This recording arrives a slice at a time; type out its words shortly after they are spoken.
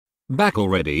Back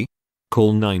already?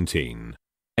 Call 19.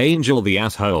 Angel the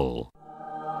asshole.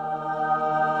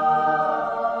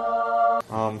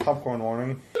 Popcorn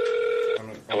warning.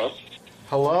 Hello?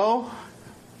 Hello?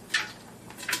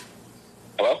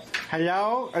 Hello?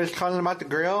 Hello? I was calling about the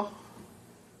grill.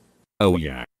 Oh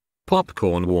yeah.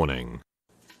 Popcorn warning.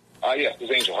 Yeah, this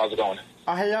is Angel. How's it going?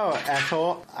 Oh, hello,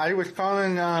 asshole. I was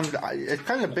calling, it's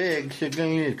kind of big, so you're gonna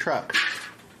need a truck.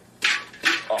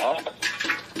 Uh-huh.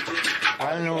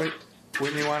 I don't know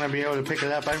when you want to be able to pick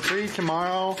it up. I'm free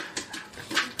tomorrow.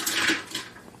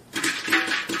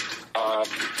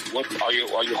 What, are you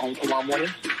home tomorrow morning?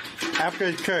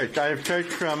 After church. I have church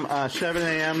from 7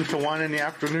 a.m. to 1 in the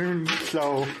afternoon,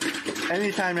 so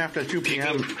anytime after 2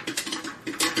 p.m.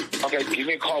 Okay, give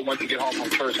me a call once you get home from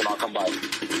church and I'll come by.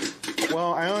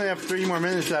 Well, I only have 3 more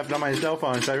minutes left on my cell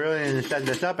phone, so I really need to set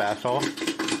this up, asshole.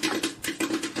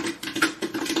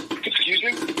 Excuse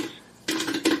me?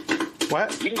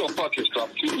 What? You can go fuck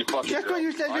yourself. You can fuck That's what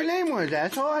you said your name was,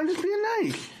 asshole. I'm just being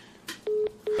nice.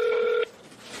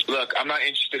 Look, I'm not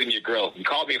interested in your grill. You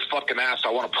called me a fucking ass.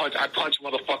 I punch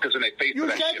motherfuckers in their face You for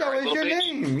that said shit. that right, was your bitch?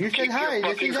 name. You said, Keep hi, your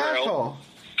this fucking is grill. asshole.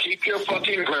 Keep your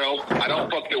fucking grill. I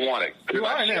don't fucking want it. You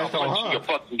are an I'll asshole, punch huh? your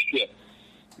fucking shit.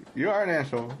 You are an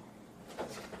asshole.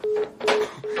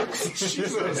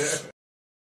 Jesus.